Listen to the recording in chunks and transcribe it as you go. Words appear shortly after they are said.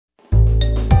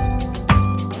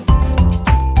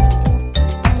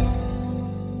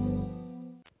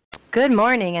Good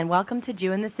morning and welcome to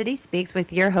Jew in the City Speaks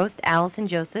with your host, Allison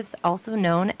Josephs, also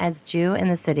known as Jew in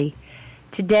the City.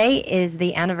 Today is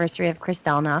the anniversary of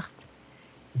Kristallnacht.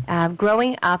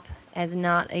 Growing up as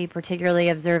not a particularly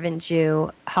observant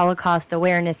Jew, Holocaust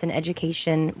awareness and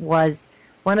education was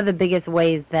one of the biggest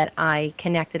ways that I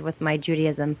connected with my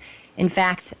Judaism. In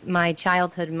fact, my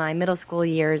childhood, my middle school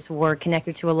years were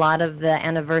connected to a lot of the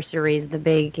anniversaries, the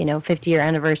big, 50-year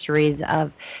anniversaries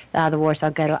of the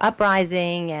Warsaw Ghetto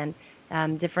Uprising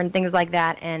and different things like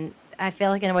that. And I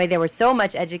feel like in a way there was so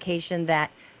much education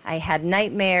that I had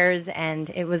nightmares, and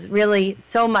it was really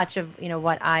so much of,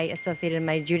 what I associated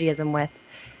my Judaism with.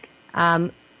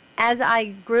 As I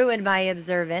grew in my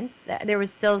observance, there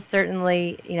was still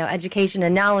certainly, education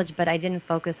and knowledge, but I didn't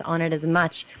focus on it as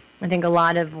much. I think a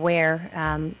lot of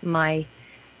where my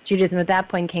Judaism at that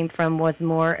point came from was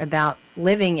more about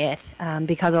living it,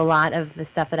 because a lot of the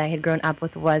stuff that I had grown up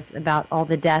with was about all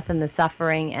the death and the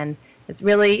suffering, and it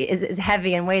really is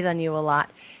heavy and weighs on you a lot.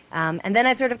 And then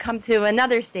I've sort of come to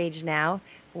another stage now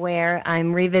where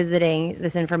I'm revisiting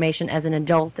this information as an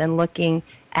adult and looking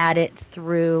at it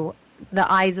through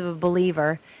the eyes of a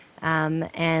believer,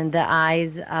 and the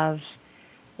eyes of,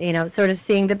 sort of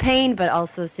seeing the pain, but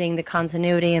also seeing the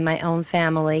continuity in my own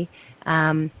family.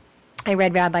 I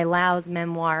read Rabbi Lau's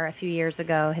memoir a few years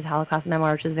ago, his Holocaust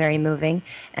memoir, which was very moving.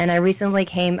 And I recently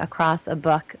came across a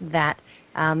book that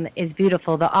is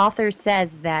beautiful. The author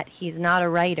says that he's not a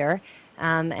writer,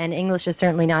 and English is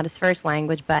certainly not his first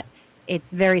language, but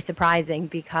it's very surprising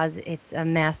because it's a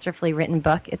masterfully written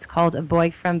book. It's called A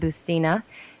Boy From Bustina,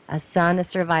 A Son, a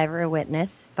Survivor, a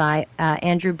Witness, by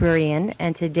Andrew Burian.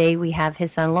 And today we have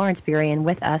his son, Lawrence Burian,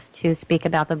 with us to speak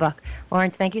about the book.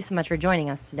 Lawrence, thank you so much for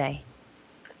joining us today.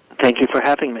 Thank you for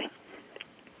having me.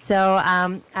 So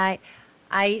I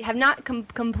have not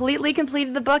completely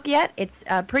completed the book yet. It's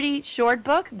a pretty short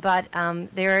book, but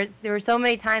there were so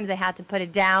many times I had to put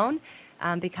it down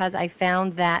because I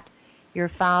found that your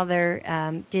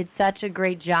father did such a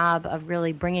great job of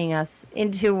really bringing us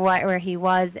into where he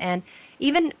was, and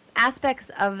even aspects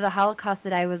of the Holocaust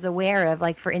that I was aware of,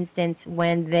 like, for instance,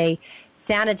 when they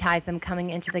sanitized them coming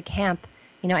into the camp.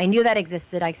 I knew that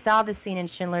existed. I saw the scene in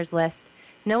Schindler's List.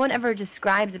 No one ever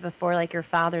described it before, like your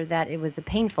father, that it was a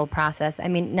painful process. I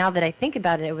mean, now that I think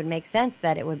about it, it would make sense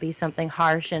that it would be something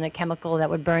harsh and a chemical that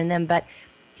would burn them, but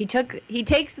he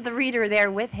takes the reader there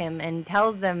with him and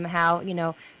tells them how,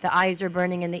 the eyes are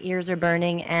burning and the ears are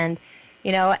burning, and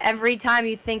every time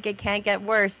you think it can't get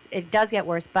worse, it does get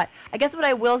worse. But I guess what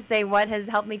I will say, what has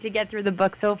helped me to get through the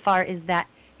book so far, is that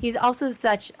he's also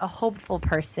such a hopeful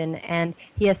person, and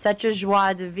he has such a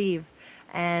joie de vivre.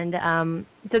 And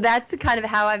so that's kind of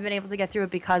how I've been able to get through it,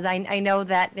 because I know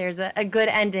that there's a good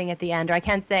ending at the end. Or I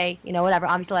can't say, whatever,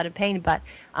 obviously a lot of pain, but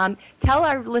tell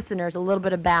our listeners a little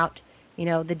bit about,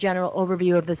 the general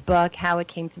overview of this book, how it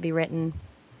came to be written.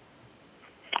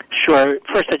 Sure.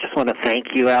 First, I just want to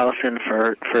thank you, Allison,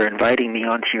 for inviting me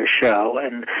onto your show.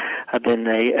 And I've been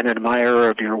an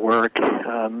admirer of your work,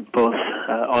 both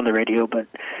on the radio, but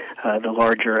the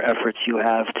larger efforts you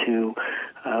have to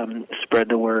spread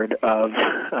the word of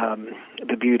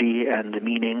the beauty and the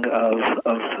meaning of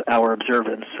our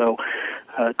observance. So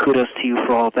kudos to you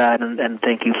for all that, and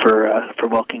thank you for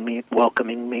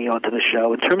welcoming me onto the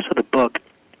show. In terms of the book,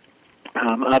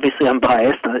 obviously I'm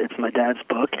biased. It's my dad's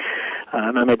book.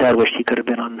 And my dad wished he could have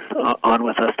been on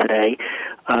with us today.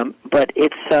 But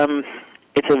it's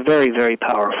a very, very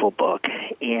powerful book,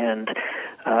 and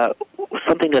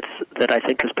something that I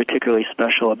think is particularly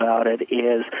special about it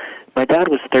is my dad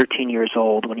was 13 years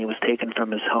old when he was taken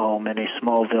from his home in a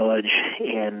small village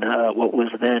in what was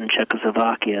then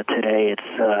Czechoslovakia. Today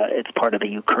it's part of the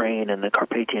Ukraine and the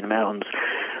Carpathian Mountains.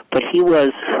 But he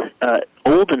was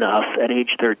old enough at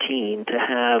age 13 to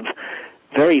have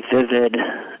very vivid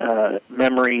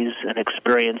memories and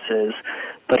experiences,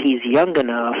 but he's young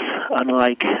enough,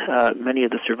 unlike many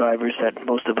of the survivors that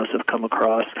most of us have come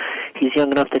across, he's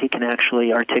young enough that he can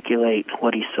actually articulate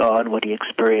what he saw and what he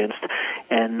experienced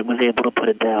and was able to put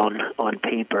it down on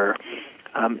paper.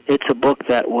 It's a book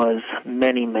that was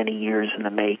many, many years in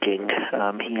the making.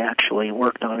 He actually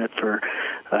worked on it for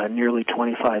nearly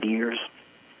 25 years.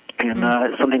 And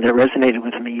something that resonated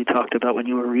with me, you talked about when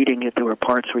you were reading it, there were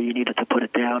parts where you needed to put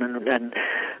it down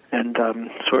and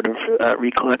sort of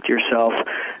recollect yourself.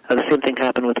 The same thing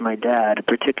happened with my dad.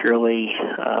 Particularly,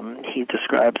 he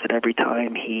describes that every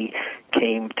time he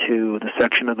came to the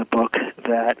section of the book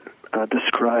that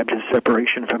described his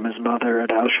separation from his mother at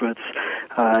Auschwitz,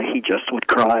 he just would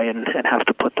cry and have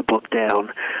to put the book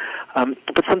down.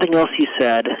 But something else he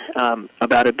said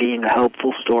about it being a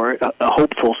hopeful story,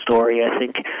 I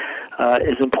think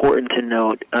is important to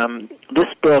note.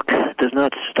 This book does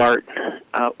not start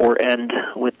or end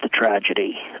with the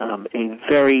tragedy. A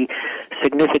very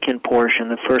significant portion,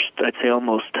 the first, I'd say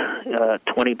almost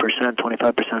 20%,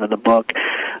 25% of the book,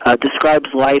 describes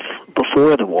life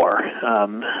before the war,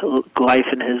 life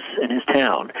in his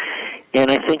town. And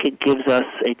I think it gives us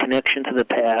a connection to the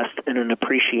past and an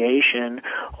appreciation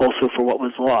also for what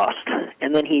was lost.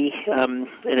 And then he, in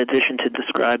addition to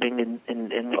describing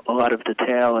in a lot of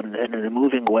detail and in a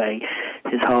moving way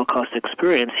his Holocaust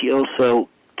experience, he also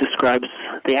describes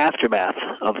the aftermath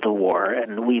of the war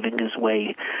and weaving his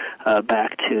way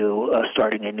back to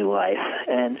starting a new life.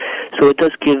 And so it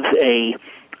does give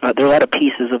there are a lot of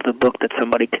pieces of the book that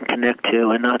somebody can connect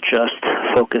to and not just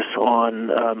focus on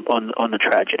the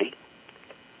tragedy.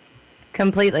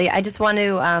 Completely. I just want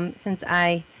to, since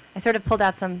I sort of pulled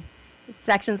out some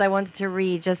sections I wanted to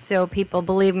read just so people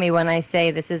believe me when I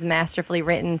say this is masterfully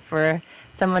written for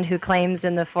someone who claims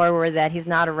in the foreword that he's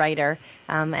not a writer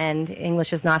and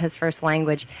English is not his first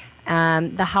language.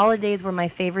 The holidays were my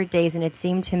favorite days, and it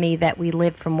seemed to me that we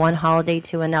lived from one holiday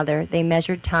to another. They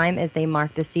measured time as they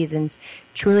marked the seasons.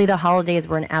 Truly, the holidays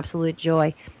were an absolute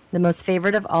joy. The most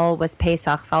favorite of all was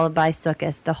Pesach, followed by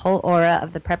Sukkot. The whole aura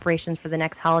of the preparations for the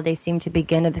next holiday seemed to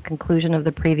begin at the conclusion of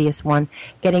the previous one.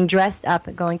 Getting dressed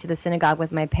up, going to the synagogue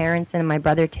with my parents and my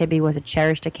brother Tibby was a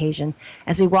cherished occasion.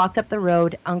 As we walked up the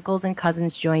road, uncles and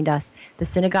cousins joined us. The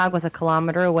synagogue was a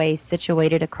kilometer away,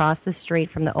 situated across the street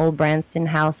from the old Branston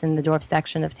house in the Dorf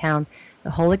section of town. The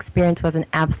whole experience was an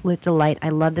absolute delight. I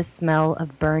loved the smell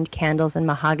of burned candles and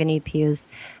mahogany pews.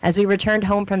 As we returned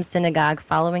home from synagogue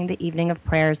following the evening of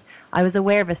prayers, I was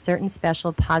aware of a certain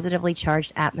special, positively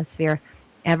charged atmosphere.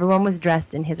 Everyone was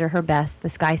dressed in his or her best. The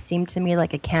sky seemed to me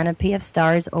like a canopy of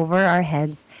stars over our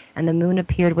heads, and the moon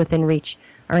appeared within reach.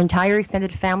 Our entire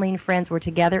extended family and friends were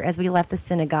together as we left the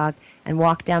synagogue and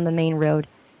walked down the main road.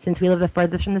 Since we lived the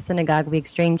furthest from the synagogue, we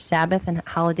exchanged Sabbath and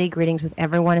holiday greetings with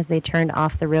everyone as they turned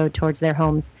off the road towards their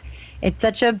homes. It's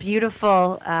such a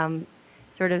beautiful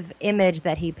sort of image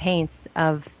that he paints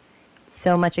of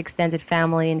so much extended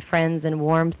family and friends and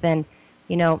warmth. And,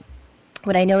 you know,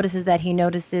 what I notice is that he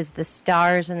notices the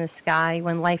stars in the sky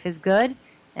when life is good.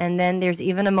 And then there's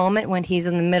even a moment when he's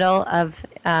in the middle of,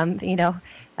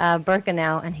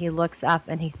 Birkenau, and he looks up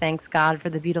and he thanks God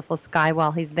for the beautiful sky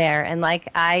while he's there. And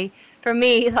for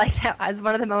me, that was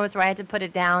one of the moments where I had to put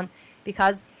it down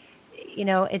because,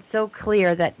 it's so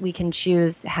clear that we can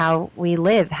choose how we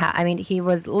live. He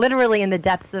was literally in the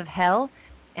depths of hell,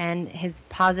 and his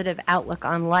positive outlook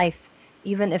on life,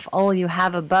 even if all you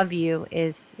have above you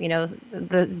is,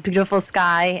 the beautiful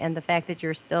sky and the fact that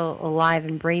you're still alive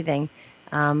and breathing,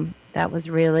 that was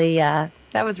really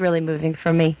moving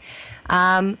for me.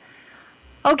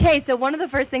 Okay, so one of the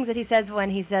first things that he says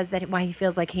when he says that why he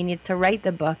feels like he needs to write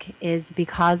the book is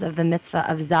because of the mitzvah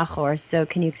of Zachor. So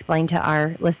can you explain to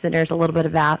our listeners a little bit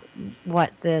about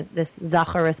what this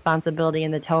Zachor responsibility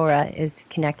in the Torah is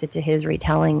connected to his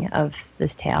retelling of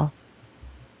this tale?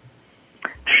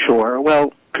 Sure.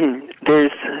 Well, there's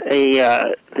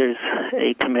a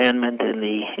commandment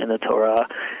in the Torah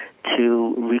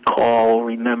to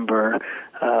remember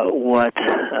what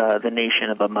the nation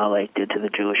of Amalek did to the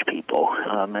Jewish people.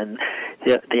 And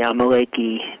the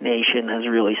Amaleki nation has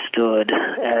really stood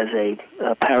as a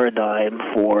paradigm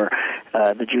for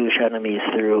the Jewish enemies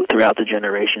throughout the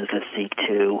generations that seek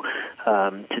to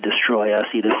destroy us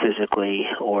either physically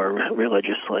or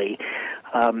religiously.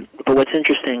 But what's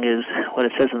interesting is what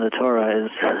it says in the Torah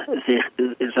is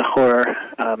Zachor,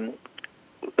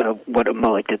 what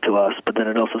Amalek did to us, but then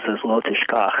it also says Lo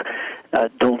Tishkach,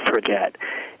 don't forget.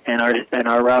 And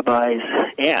our rabbis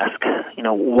ask,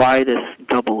 why this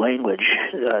double language,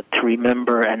 to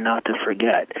remember and not to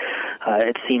forget?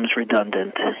 It seems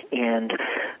redundant. And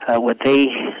what they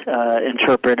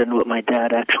interpret, and what my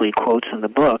dad actually quotes in the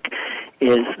book,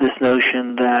 is this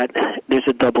notion that there's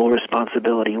a double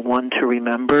responsibility, one to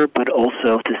remember, but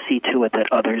also to see to it that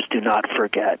others do not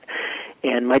forget.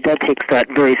 And my dad takes that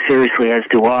very seriously, as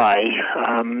do I,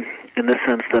 in the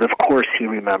sense that, of course, he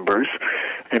remembers,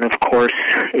 and of course,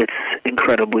 it's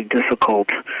incredibly difficult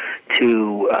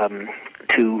to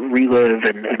relive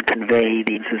and convey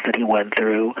the instances that he went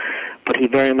through, but he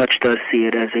very much does see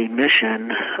it as a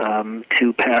mission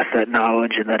to pass that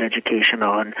knowledge and that education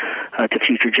on to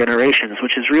future generations,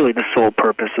 which is really the sole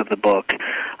purpose of the book,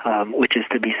 which is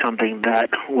to be something that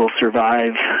will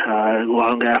survive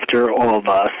long after all of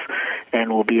us and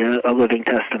will be a living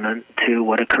testament to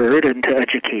what occurred and to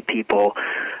educate people.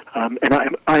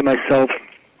 And I myself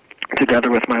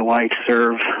together with my wife,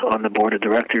 serve on the board of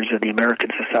directors of the American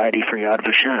Society for Yad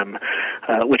Vashem,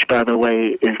 which, by the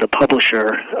way, is the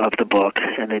publisher of the book,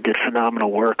 and they did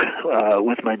phenomenal work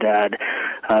with my dad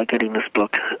getting this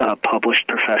book published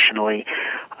professionally.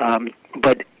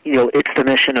 But, it's the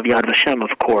mission of Yad Vashem,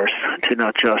 of course, to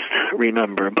not just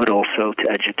remember, but also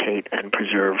to educate and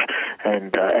preserve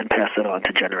and pass it on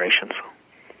to generations.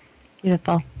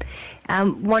 Beautiful.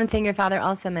 One thing your father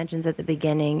also mentions at the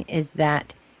beginning is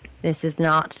that this is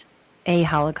not a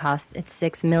Holocaust. It's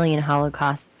 6 million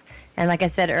Holocausts. And like I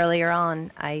said earlier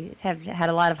on, I have had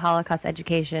a lot of Holocaust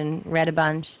education, read a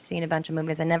bunch, seen a bunch of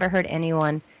movies. I never heard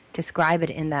anyone describe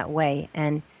it in that way.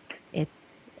 And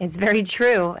it's very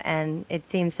true, and it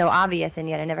seems so obvious, and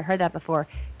yet I never heard that before.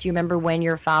 Do you remember when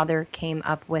your father came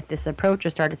up with this approach or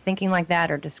started thinking like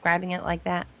that or describing it like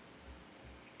that?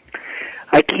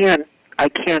 I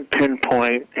can't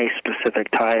pinpoint a specific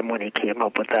time when he came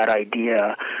up with that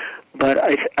idea, but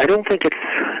I don't think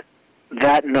it's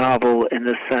that novel in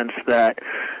the sense that,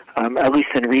 at least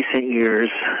in recent years,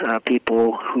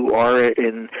 people who are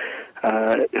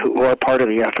part of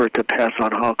the effort to pass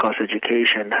on Holocaust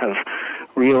education have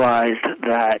realized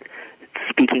that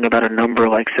speaking about a number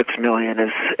like 6 million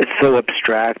it's so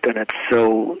abstract and it's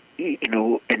so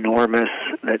enormous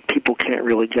that people can't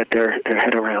really get their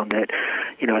head around it.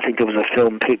 I think there was a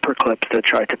film, Paperclips, that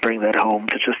tried to bring that home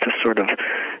to sort of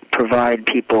provide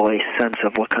people a sense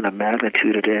of what kind of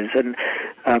magnitude it is.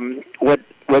 And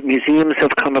what museums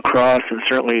have come across, and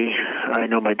certainly I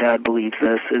know my dad believes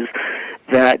this, is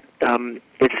that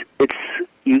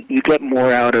you get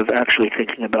more out of actually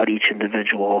thinking about each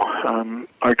individual.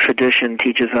 Our tradition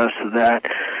teaches us that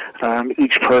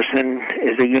each person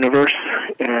is a universe,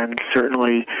 and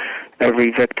certainly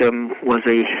every victim was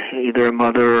either a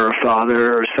mother or a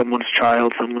father or someone's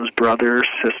child, someone's brother,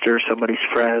 sister, somebody's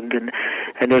friend,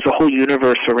 and there's a whole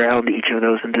universe around each of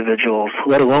those individuals,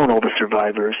 let alone all the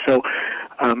survivors. So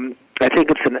I think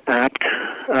it's an apt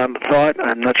thought.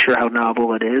 I'm not sure how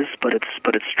novel it is, but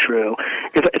it's true.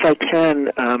 If I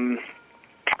can,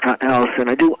 Allison,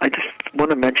 I just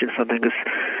want to mention something, because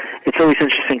it's always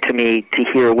interesting to me to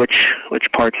hear which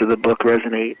parts of the book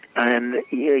resonate. And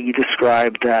you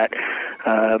described that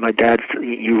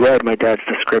you read my dad's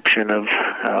description of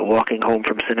walking home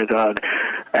from synagogue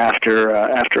after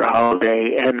a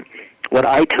holiday, and what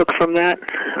I took from that,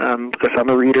 because I'm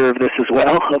a reader of this as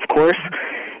well, of course,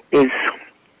 is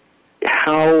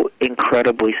how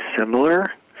incredibly similar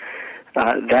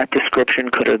that description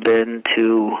could have been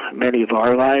to many of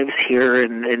our lives here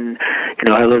in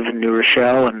I live in New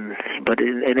Rochelle, but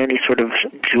in any sort of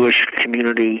Jewish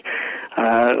community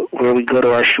where we go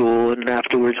to our shul and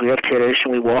afterwards we have Kiddush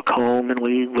and we walk home and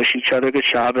we wish each other good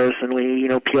Shabbos and we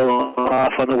peel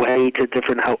off on the way to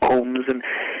different homes, and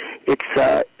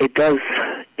it does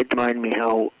remind me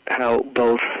how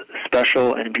both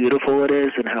special and beautiful it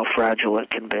is and how fragile it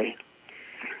can be.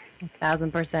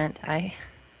 1,000%.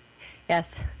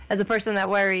 Yes, as a person that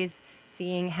worries,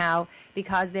 seeing how,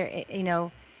 because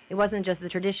it wasn't just the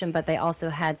tradition, but they also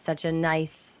had such a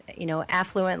nice,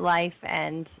 affluent life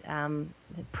and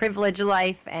privileged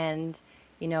life and,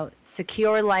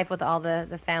 secure life with all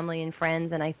the family and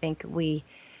friends. And I think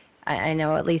I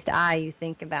know at least you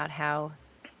think about how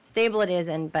stable it is,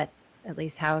 but at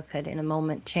least how it could in a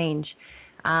moment change.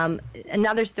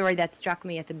 Another story that struck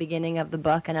me at the beginning of the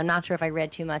book, and I'm not sure if I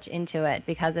read too much into it,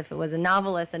 because if it was a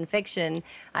novelist and fiction,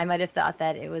 I might have thought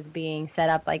that it was being set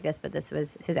up like this, but this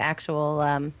was his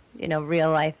actual,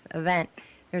 real life event.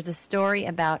 There's a story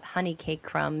about honey cake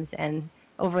crumbs and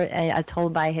as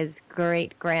told by his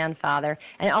great-grandfather,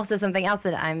 and also something else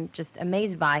that I'm just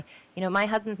amazed by. My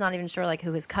husband's not even sure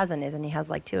who his cousin is, and he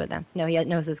has 2 of them. No, he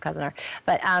knows his cousin are.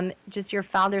 But just your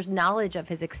father's knowledge of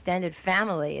his extended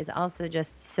family is also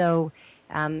just so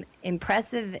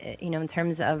impressive, in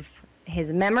terms of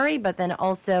his memory, but then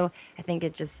also I think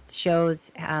it just shows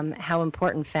how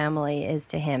important family is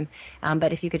to him.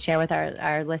 But if you could share with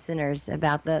our listeners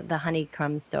about the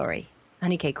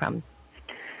honeycake crumbs.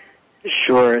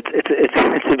 Sure,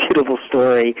 it's a beautiful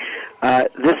story.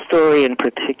 This story in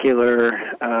particular,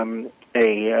 an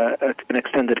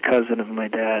extended cousin of my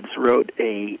dad's wrote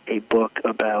a book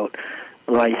about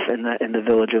life in the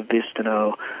village of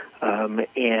Bustina,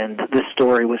 and this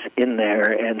story was in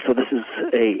there. And so this is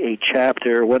a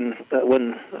chapter.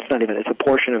 It's a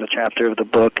portion of a chapter of the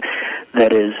book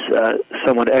that is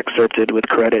somewhat excerpted with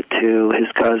credit to his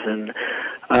cousin.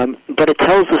 But it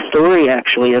tells the story,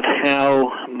 actually, of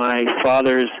how my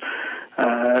father's,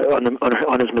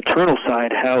 on his maternal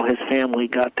side, how his family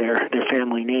got their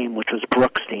family name, which was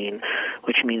Brookstein,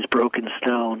 which means broken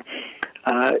stone.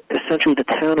 essentially the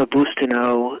town of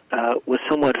Bustina was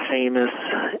somewhat famous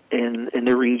in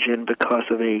the region because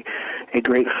of a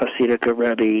great Hasidic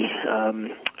Rebbe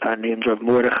named Rav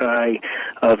Mordechai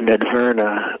of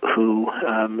Nedverna, who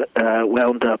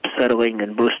wound up settling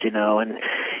in Bustina, and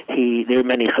there are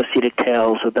many Hasidic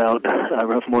tales about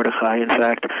Rav Mordechai. In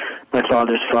fact, my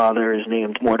father's father is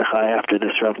named Mordechai after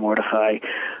this Rav Mordechai.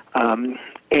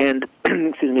 And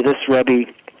excuse me, this Rebbe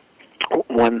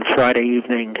one Friday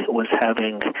evening was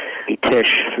having a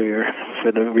tish for your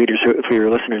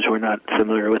listeners who are not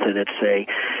familiar with it.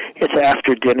 It's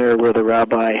after dinner where the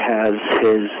rabbi has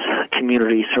his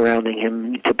community surrounding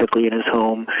him, typically in his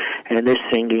home, and there's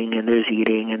singing and there's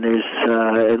eating and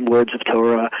there's words of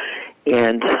Torah.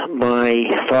 And my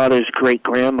father's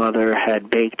great-grandmother had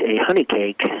baked a honey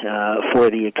cake for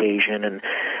the occasion, and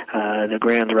the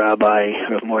Grand Rabbi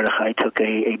of Mordechai took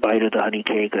a bite of the honey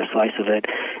cake, a slice of it,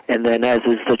 and then, as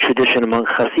is the tradition among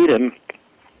Hasidim,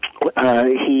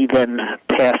 he then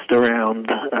passed around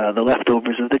the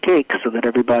leftovers of the cake so that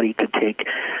everybody could take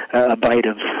a bite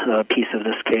of a piece of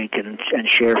this cake and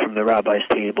share from the rabbi's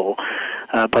table.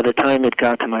 By the time it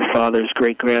got to my father's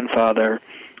great-grandfather,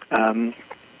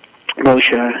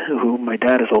 Moshe, who my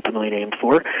dad is ultimately named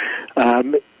for,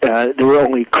 there were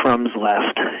only crumbs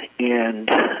left, and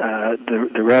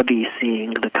the Rebbe,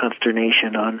 seeing the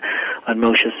consternation on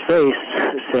Moshe's face,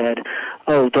 said,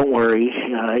 "Oh, don't worry.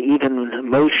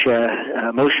 Even Moshe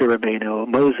Rabbeinu,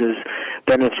 Moses,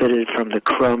 benefited from the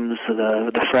crumbs,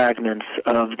 the fragments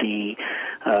of the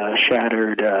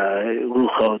shattered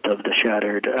luchot, of the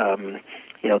shattered."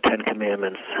 10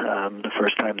 Commandments, the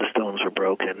first time the stones were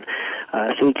broken.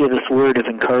 So he gave this word of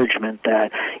encouragement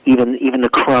that even the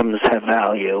crumbs have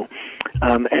value.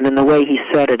 And in the way he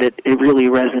said it, it really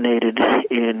resonated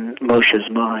in Moshe's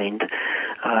mind.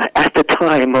 At the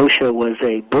time, Moshe was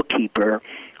a bookkeeper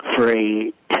for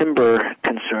a timber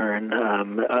concern.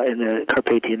 In the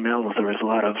Carpathian Mountains, there was a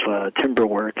lot of timber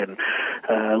work and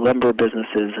lumber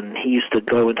businesses, and he used to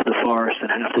go into the forest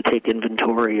and have to take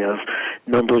inventory of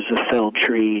numbers of felled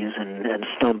trees and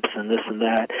stumps and this and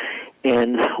that.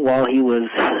 And while he was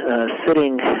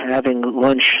having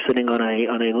lunch, sitting on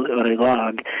a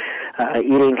log,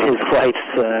 eating his wife's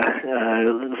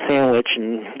sandwich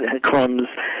and crumbs,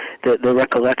 the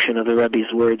recollection of the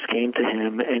Rebbe's words came to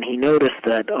him, and he noticed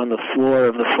that on the floor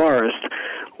of the forest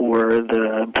were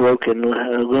the broken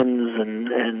limbs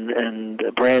and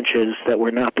branches that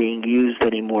were not being used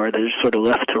anymore. They're sort of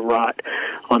left to rot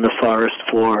on the forest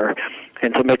floor.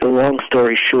 And to make a long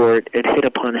story short, it hit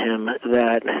upon him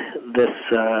that this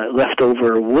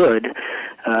leftover wood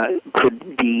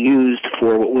could be used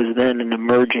for what was then an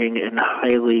emerging and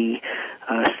highly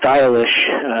stylish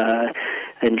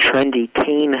and trendy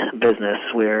cane business,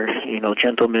 where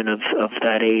gentlemen of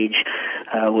that age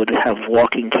would have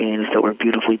walking canes that were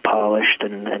beautifully polished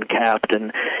and capped.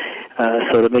 And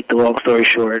so to make the long story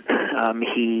short,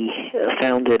 he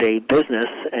founded a business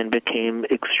and became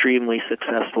extremely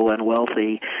successful and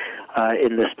wealthy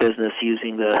in this business,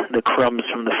 using the crumbs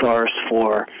from the forest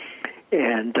floor.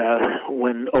 And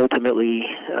when ultimately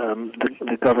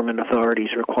the government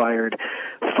authorities required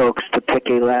folks to pick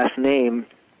a last name,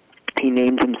 he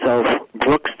named himself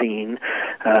Brookstein,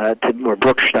 or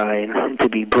Brookstein, to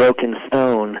be broken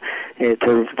stone, to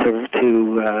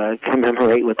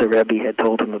commemorate what the Rebbe had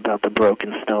told him about the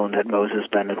broken stone that Moses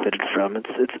benefited from.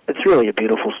 It's really a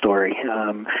beautiful story,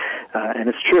 and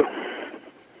it's true.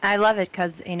 I love it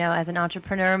because, as an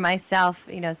entrepreneur myself,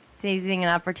 seizing an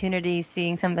opportunity,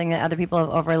 seeing something that other people have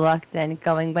overlooked and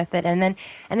going with it. And then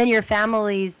your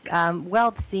family's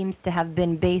wealth seems to have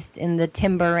been based in the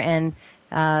timber and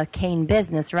cane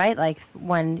business, right? Like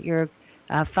when your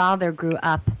father grew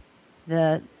up,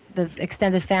 the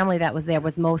extended family that was there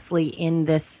was mostly in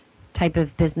this type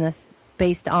of business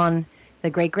based on the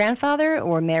great-grandfather,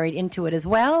 or married into it as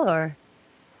well, or?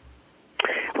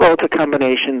 Well, it's a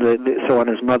combination. So on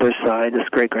his mother's side, this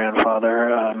great-grandfather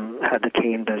had the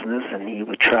cane business, and he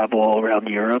would travel all around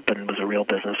Europe and was a real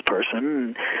business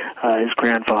person. His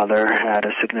grandfather had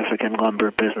a significant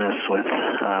lumber business with,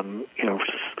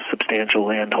 substantial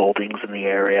land holdings in the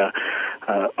area.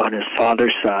 On his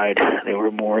father's side, they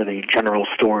were more the general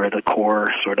store, the core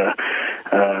sort of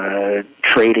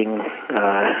trading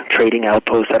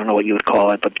outpost. I don't know what you would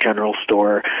call it, but general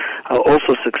store.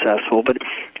 Also successful, but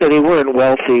they weren't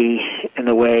wealthy in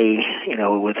the way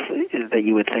that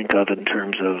you would think of in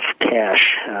terms of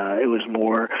cash. It was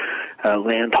more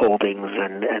land holdings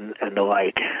and the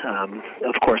like.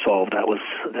 Of course, all of that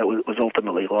was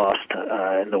ultimately lost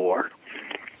in the war.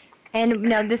 And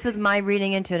now this was my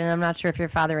reading into it, and I'm not sure if your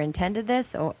father intended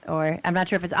this, or I'm not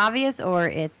sure if it's obvious or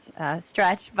it's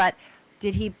stretched, but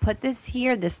did he put this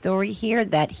story here,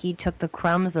 that he took the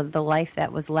crumbs of the life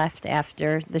that was left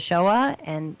after the Shoah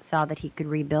and saw that he could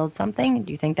rebuild something?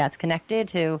 Do you think that's connected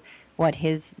to what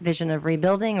his vision of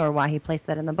rebuilding, or why he placed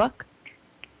that in the book?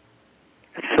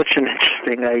 It's such an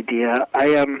interesting idea.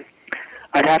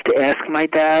 I'd have to ask my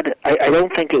dad. I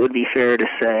don't think it would be fair to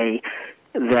say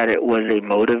that it was a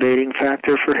motivating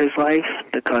factor for his life,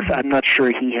 because I'm not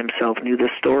sure he himself knew this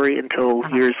story until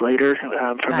years later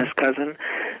from his cousin.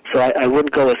 So I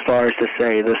wouldn't go as far as to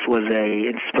say this was a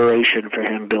inspiration for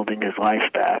him building his life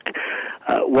back.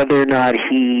 Whether or not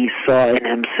he saw in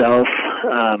himself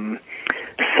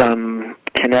some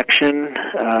connection,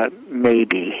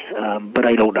 maybe, but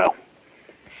I don't know.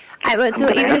 So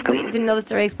even if we didn't know the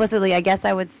story explicitly, I guess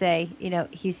I would say,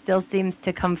 he still seems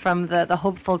to come from the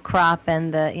hopeful crop,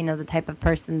 and the type of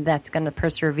person that's going to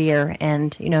persevere,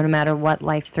 and no matter what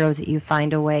life throws at you,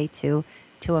 find a way to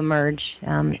emerge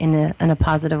in a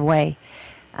positive way.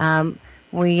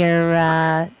 We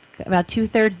are about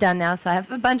 2/3 done now, so I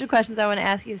have a bunch of questions I want to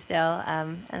ask you still.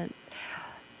 And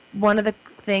one of the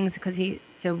things, because you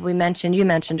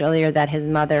mentioned earlier that his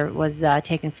mother was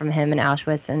taken from him in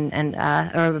Auschwitz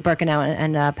or Birkenau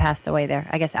and passed away there.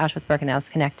 I guess Auschwitz-Birkenau is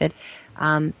connected.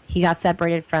 He got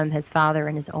separated from his father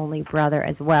and his only brother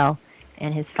as well,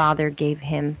 and his father gave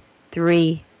him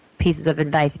 3 pieces of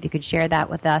advice. If you could share that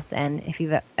with us, and if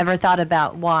you've ever thought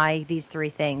about why these 3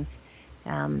 things,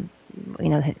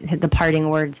 the parting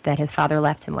words that his father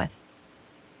left him with.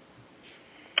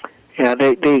 Yeah,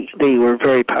 they were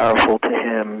very powerful to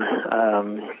him.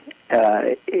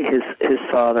 His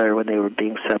father, when they were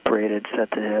being separated, said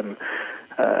to him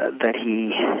that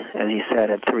he, as he said,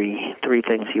 had three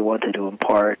things he wanted to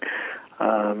impart,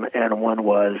 and one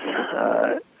was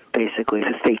basically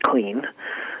to stay clean.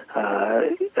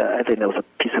 I think that was a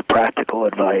piece of practical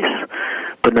advice.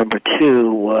 But number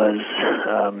 2 was,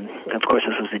 of course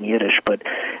this was in Yiddish, but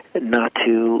not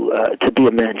to be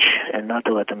a mensch and not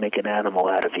to let them make an animal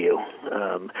out of you.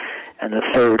 And the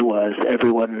 3rd was,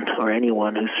 everyone or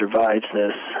anyone who survives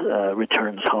this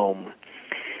returns home.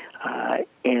 I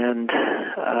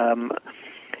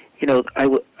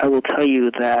will tell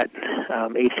you that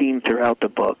a theme throughout the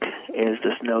book is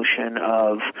this notion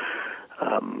of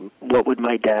what would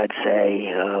my dad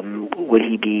say? Would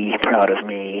he be proud of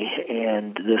me?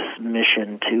 And this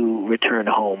mission to return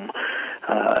home.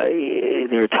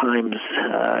 There are times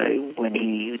when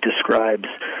he describes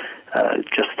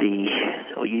just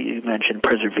you mentioned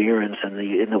perseverance and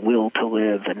the will to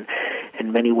live, and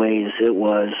in many ways it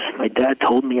was, my dad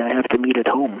told me I have to meet at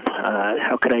home.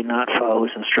 How could I not follow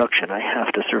his instruction? I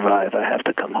have to survive. I have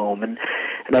to come home. And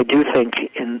I do think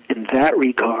in that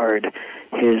regard,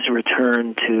 his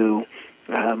return to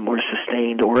more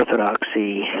sustained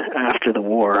orthodoxy after the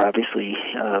war, obviously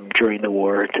during the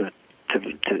war to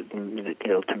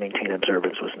maintain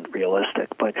observance wasn't realistic,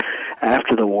 but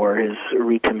after the war, his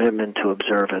recommitment to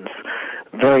observance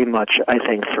very much, I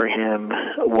think, for him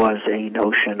was a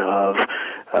notion of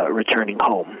returning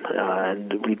home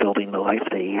and rebuilding the life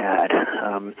that he had.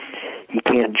 You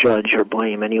can't judge or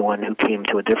blame anyone who came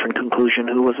to a different conclusion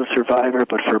who was a survivor,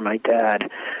 but for my dad,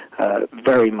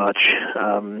 very much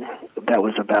that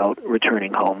was about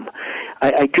returning home.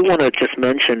 I do want to just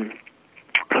mention,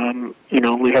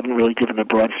 we haven't really given the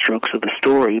broad strokes of the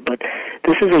story, but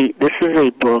this is a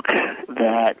book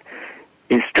that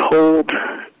is told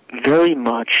very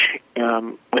much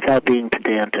without being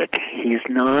pedantic. He's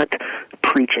not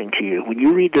preaching to you. When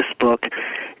you read this book,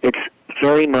 it's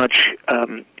very much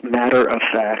matter of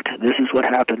fact. This is what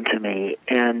happened to me,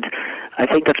 and I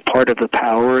think that's part of the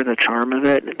power and the charm of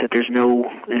it. That there's no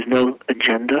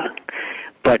agenda,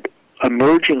 but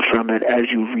emerging from it as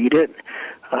you read it,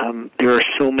 there are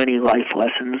so many life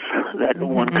lessons that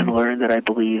one can learn that I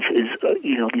believe is,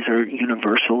 these are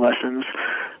universal lessons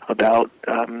about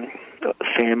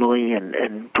family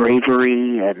and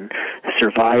bravery and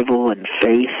survival and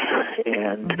faith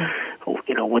and,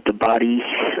 what the body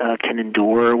can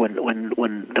endure when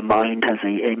the mind has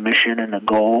a mission and a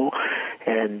goal.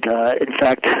 And in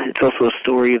fact, it's also a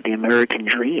story of the American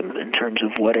dream in terms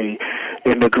of what a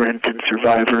immigrant and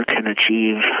survivor can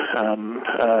achieve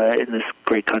in this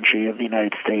great country of the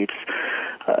United States.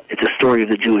 It's a story of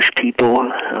the Jewish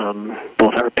people,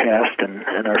 both our past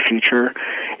and our future.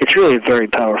 It's really a very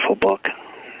powerful book.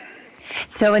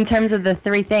 So in terms of the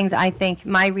 3 things, I think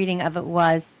my reading of it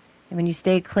was when you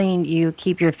stay clean, you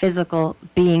keep your physical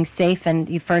being safe, and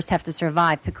you first have to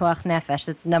survive. Pikuach nefesh,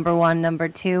 that's number one. Number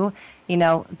two,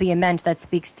 be a mensch. That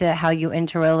speaks to how you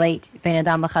interrelate ben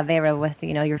adam l'chavera with,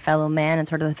 your fellow man, and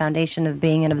sort of the foundation of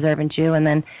being an observant Jew. And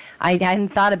then I hadn't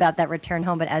thought about that return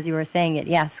home, but as you were saying it,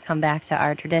 yes, come back to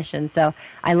our tradition. So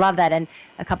I love that. And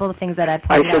a couple of things that I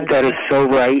pointed out. I think that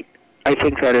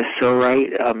is so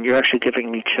right. You're actually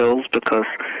giving me chills because,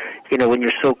 when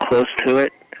you're so close to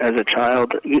it as a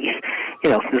child, this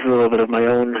is a little bit of my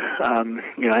own,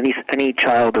 any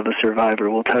child of a survivor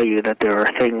will tell you that there are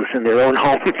things in their own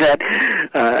home that,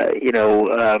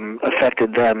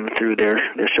 affected them through their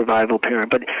survival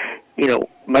parent. But,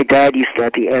 my dad used to,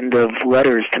 at the end of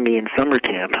letters to me in summer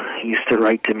camp, he used to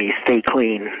write to me, stay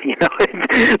clean,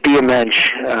 be a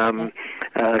mensch,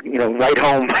 write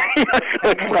home. So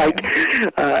it's like,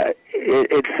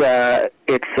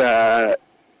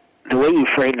 the way you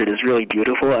framed it is really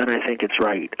beautiful, and I think it's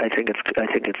right. I think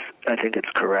it's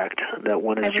correct that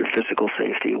one is your physical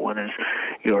safety, one is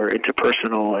your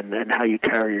interpersonal and how you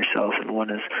carry yourself, and one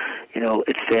is,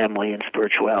 it's family and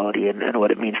spirituality and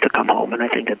what it means to come home. And I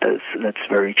think that's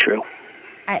very true.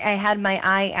 I had my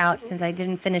eye out since I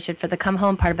didn't finish it for the come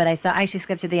home part, but I actually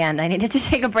skipped to the end. I needed to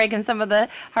take a break in some of the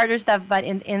harder stuff, but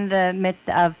in the midst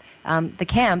of the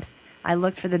camps, I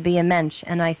looked for the be a mensch,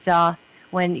 and I saw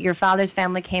when your father's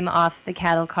family came off the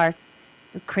cattle carts,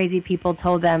 the crazy people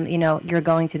told them, you're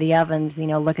going to the ovens,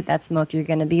 look at that smoke, you're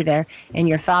going to be there. And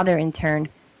your father, in turn,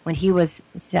 when he was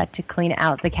set to clean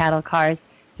out the cattle cars,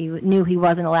 he knew he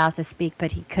wasn't allowed to speak,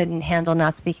 but he couldn't handle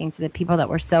not speaking to the people that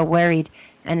were so worried.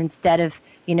 And instead of,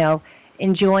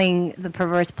 enjoying the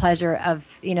perverse pleasure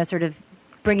of, sort of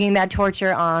bringing that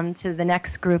torture on to the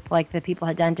next group like the people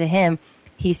had done to him,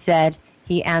 he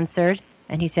answered,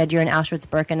 and he said, you're in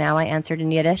Auschwitz-Birkenau. I answered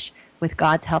in Yiddish, with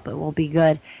God's help, it will be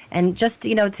good. And just,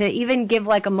 to even give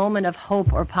like a moment of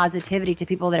hope or positivity to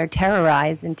people that are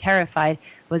terrorized and terrified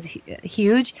was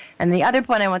huge. And the other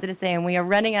point I wanted to say, and we are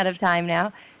running out of time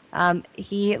now,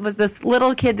 he was this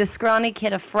little kid, this scrawny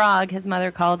kid, a frog, his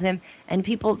mother called him, and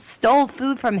people stole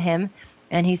food from him.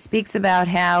 And he speaks about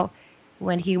how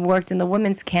when he worked in the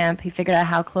women's camp, he figured out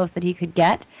how close that he could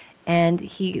get. And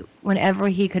whenever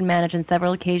he could manage, on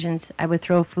several occasions, I would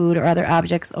throw food or other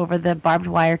objects over the barbed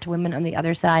wire to women on the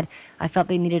other side. I felt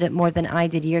they needed it more than I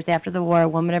did. Years after the war, a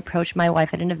woman approached my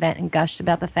wife at an event and gushed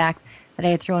about the fact that I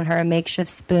had thrown her a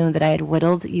makeshift spoon that I had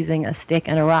whittled using a stick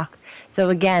and a rock. So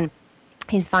again,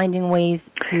 he's finding ways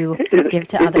to give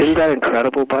to others. Isn't that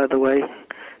incredible, by the way,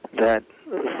 that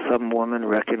some woman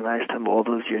recognized him all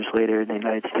those years later in the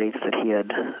United States that he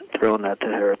had thrown that to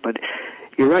her? But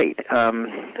you're right.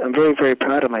 I'm very, very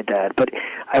proud of my dad. But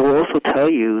I will also tell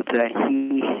you that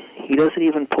he doesn't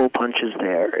even pull punches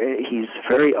there. He's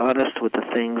very honest with the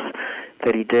things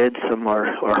that he did. Some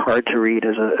are hard to read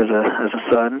as a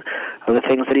son. Other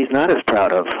things that he's not as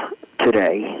proud of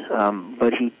today.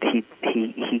 But he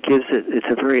gives it. It's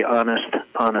a very honest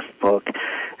book,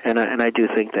 and I do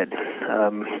think that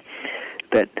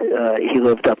he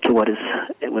lived up to what his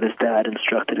dad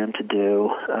instructed him to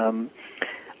do.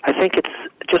 I think it's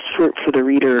just for the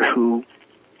reader who,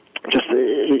 just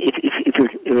if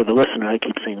you're the listener, I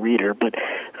keep saying reader, but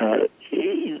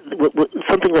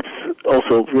something that's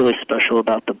also really special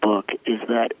about the book is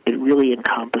that it really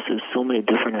encompasses so many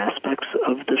different aspects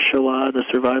of the Shoah, the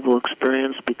survival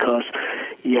experience, because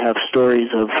you have stories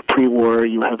of pre-war,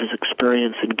 you have his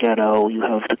experience in ghetto, you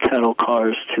have the cattle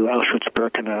cars to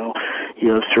Auschwitz-Birkenau,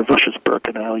 you have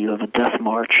Auschwitz-Birkenau, you have a death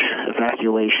march,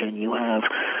 evacuation, you have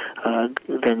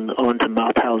then on to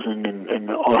Mauthausen in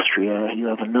Austria, you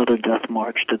have another death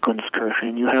march to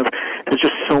Gunskirchen, there's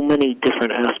just so many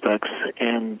different aspects,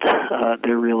 and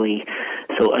they're really,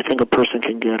 so I think a person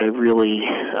can get a really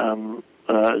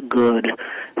good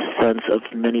sense of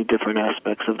many different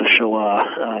aspects of the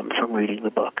Shoah from reading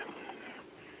the book.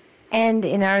 And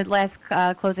in our last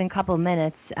closing couple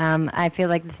minutes, I feel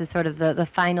like this is sort of the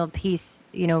final piece,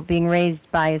 being raised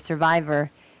by a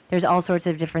survivor. There's all sorts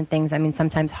of different things. I mean,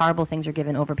 sometimes horrible things are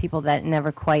given over people that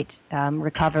never quite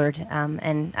recovered.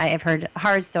 And I have heard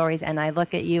horror stories, and I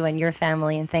look at you and your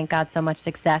family and thank God so much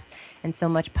success and so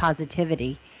much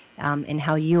positivity in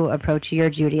how you approach your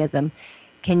Judaism.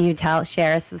 Can you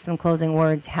share us with some closing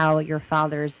words how your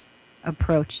father's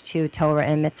approach to Torah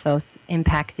and mitzvos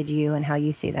impacted you and how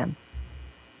you see them?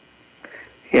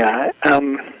 Yeah,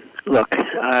 look,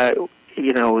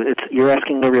 you're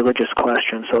asking a religious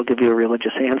question, so I'll give you a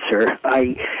religious answer.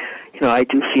 I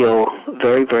do feel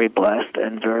very, very blessed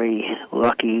and very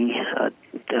lucky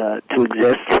to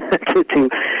exist.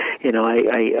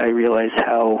 I realize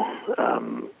how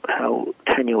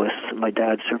tenuous my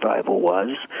dad's survival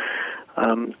was.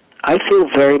 I feel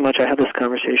very much, I have this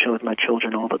conversation with my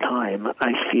children all the time,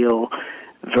 I feel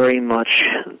very much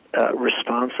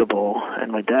responsible,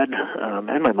 and my dad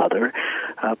and my mother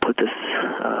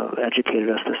educated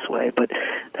us this way, but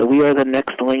that we are the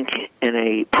next link in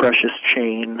a precious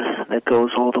chain that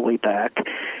goes all the way back,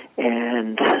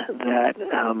 and that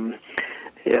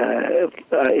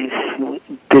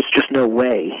there's just no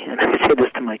way, and I say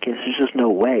this to my kids, there's just no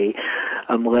way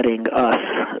I'm letting us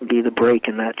be the break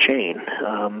in that chain.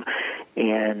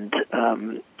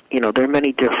 There are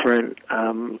many different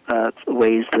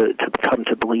ways to come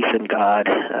to belief in God.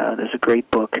 There's a great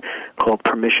book called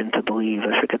Permission to Believe.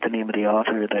 I forget the name of the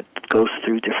author, that goes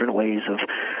through different ways of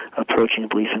approaching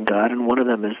belief in God, and one of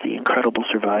them is the incredible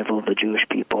survival of the Jewish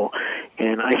people.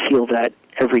 And I feel that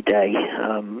every day.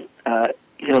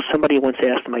 Somebody once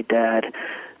asked my dad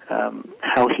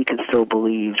how he could still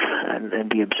believe and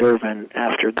be observant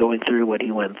after going through what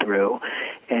he went through.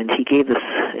 And he gave this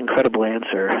incredible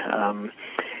answer.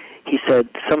 He said,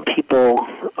 some people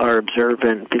are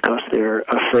observant because they're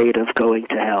afraid of going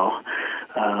to hell.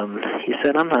 He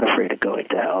said, I'm not afraid of going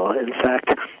to hell. In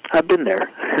fact, I've been there.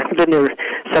 I've been there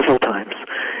several times.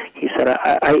 He said,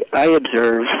 I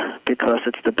observe because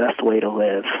it's the best way to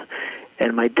live.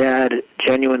 And my dad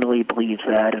genuinely believes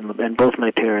that, and both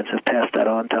my parents have passed that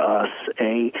on to us,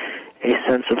 a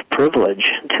sense of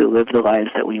privilege to live the lives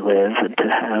that we live and to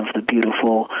have the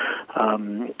beautiful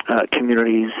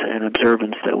communities and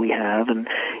observance that we have. And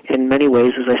in many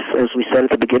ways, as we said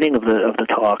at the beginning of the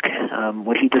talk,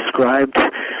 what he described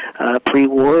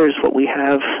pre-war is what we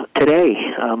have today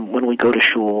when we go to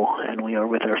shul and we are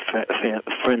with our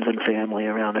friends and family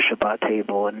around the Shabbat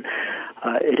table. And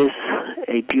it is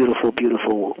a beautiful,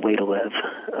 beautiful way to live.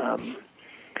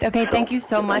 Okay, thank you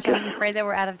so much. I'm afraid that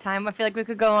we're out of time. I feel like we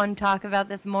could go on and talk about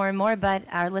this more and more, but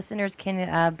our listeners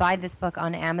can buy this book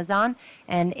on Amazon.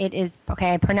 And it is,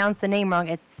 okay, I pronounced the name wrong.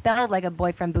 It's spelled like a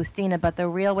Boy From Bustina, but the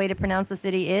real way to pronounce the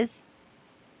city is?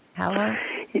 How, Lawrence?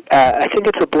 I think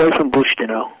it's a Boy From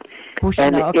Bustina.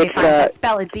 Bustina, okay, fine.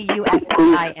 Spell it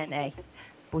B-U-S-T-I-N-A.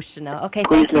 Bustina. Okay,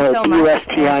 thank you so much.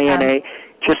 B-U-S-T-I-N-A.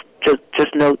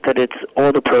 Just note that it's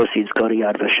all the proceeds go to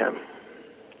Yad Vashem.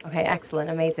 Okay, excellent,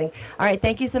 amazing. All right,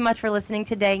 thank you so much for listening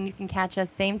today, and you can catch us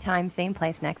same time, same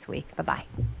place next week. Bye-bye.